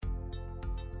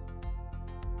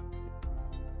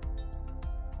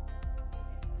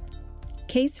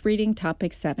Case Reading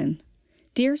Topic 7.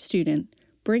 Dear Student,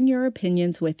 bring your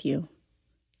opinions with you.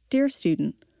 Dear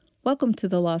student, welcome to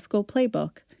the Law School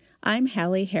Playbook. I'm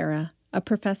Hallie Hara, a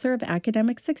professor of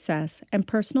academic success and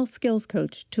personal skills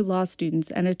coach to law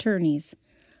students and attorneys.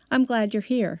 I'm glad you're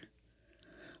here.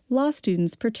 Law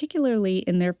students, particularly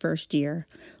in their first year,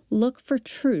 look for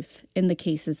truth in the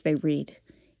cases they read.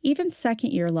 Even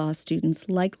second-year law students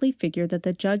likely figure that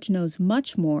the judge knows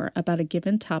much more about a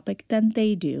given topic than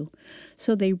they do,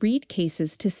 so they read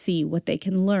cases to see what they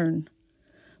can learn.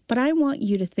 But I want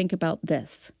you to think about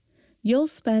this. You'll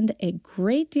spend a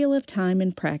great deal of time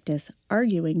in practice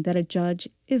arguing that a judge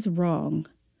is wrong.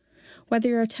 Whether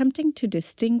you're attempting to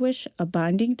distinguish a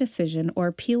binding decision or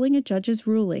appealing a judge's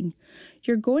ruling,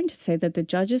 you're going to say that the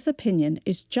judge's opinion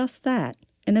is just that,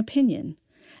 an opinion,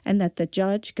 and that the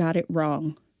judge got it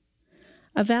wrong.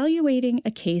 Evaluating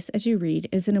a case as you read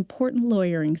is an important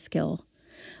lawyering skill.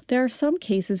 There are some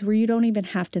cases where you don't even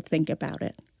have to think about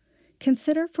it.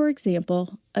 Consider, for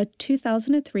example, a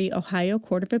 2003 Ohio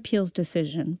Court of Appeals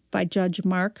decision by Judge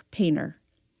Mark Painter.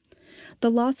 The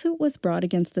lawsuit was brought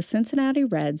against the Cincinnati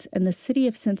Reds and the City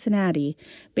of Cincinnati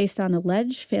based on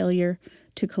alleged failure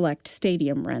to collect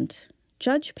stadium rent.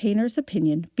 Judge Painter's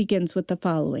opinion begins with the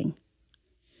following.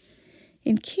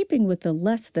 In keeping with the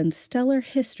less than stellar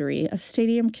history of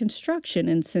stadium construction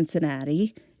in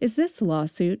Cincinnati is this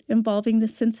lawsuit involving the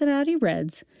Cincinnati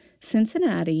Reds,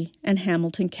 Cincinnati, and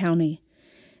Hamilton County.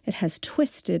 It has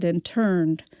twisted and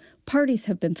turned. Parties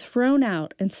have been thrown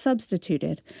out and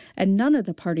substituted, and none of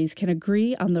the parties can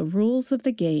agree on the rules of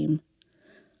the game.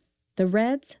 The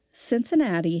Reds,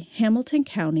 Cincinnati, Hamilton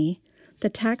County, the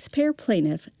taxpayer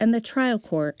plaintiff, and the trial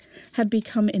court have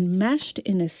become enmeshed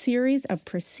in a series of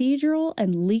procedural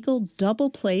and legal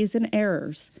double plays and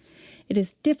errors. It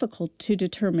is difficult to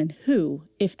determine who,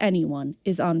 if anyone,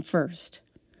 is on first.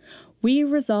 We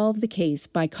resolve the case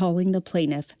by calling the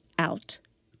plaintiff out.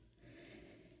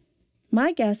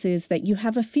 My guess is that you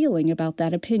have a feeling about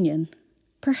that opinion.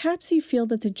 Perhaps you feel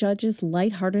that the judge's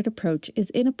lighthearted approach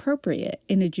is inappropriate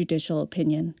in a judicial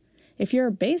opinion. If you're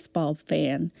a baseball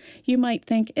fan, you might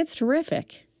think it's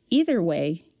terrific. Either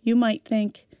way, you might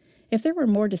think, if there were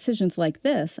more decisions like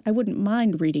this, I wouldn't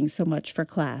mind reading so much for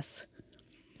class.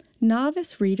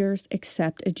 Novice readers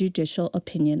accept a judicial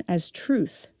opinion as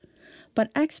truth, but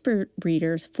expert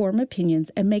readers form opinions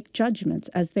and make judgments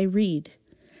as they read.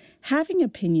 Having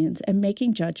opinions and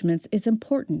making judgments is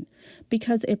important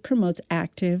because it promotes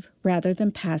active rather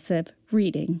than passive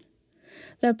reading.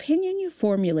 The opinion you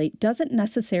formulate doesn't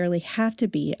necessarily have to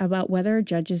be about whether a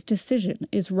judge's decision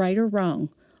is right or wrong,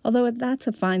 although that's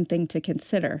a fine thing to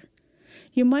consider.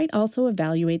 You might also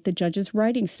evaluate the judge's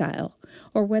writing style,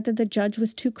 or whether the judge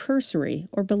was too cursory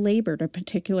or belabored a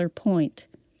particular point.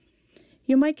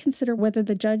 You might consider whether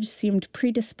the judge seemed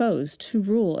predisposed to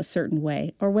rule a certain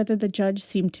way, or whether the judge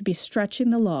seemed to be stretching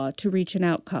the law to reach an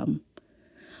outcome.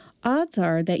 Odds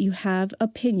are that you have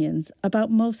opinions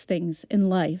about most things in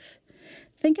life.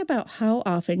 Think about how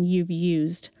often you've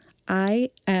used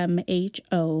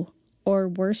IMHO, or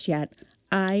worse yet,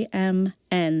 IMNSHO.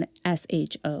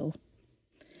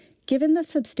 Given the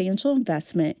substantial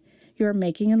investment you're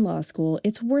making in law school,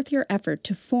 it's worth your effort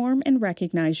to form and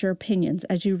recognize your opinions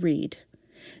as you read.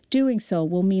 Doing so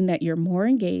will mean that you're more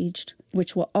engaged,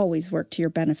 which will always work to your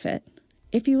benefit.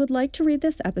 If you would like to read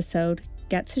this episode,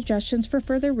 get suggestions for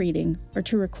further reading, or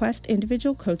to request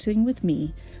individual coaching with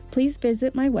me, please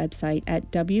visit my website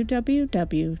at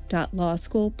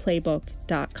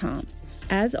www.lawschoolplaybook.com.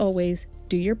 As always,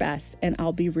 do your best, and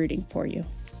I'll be rooting for you.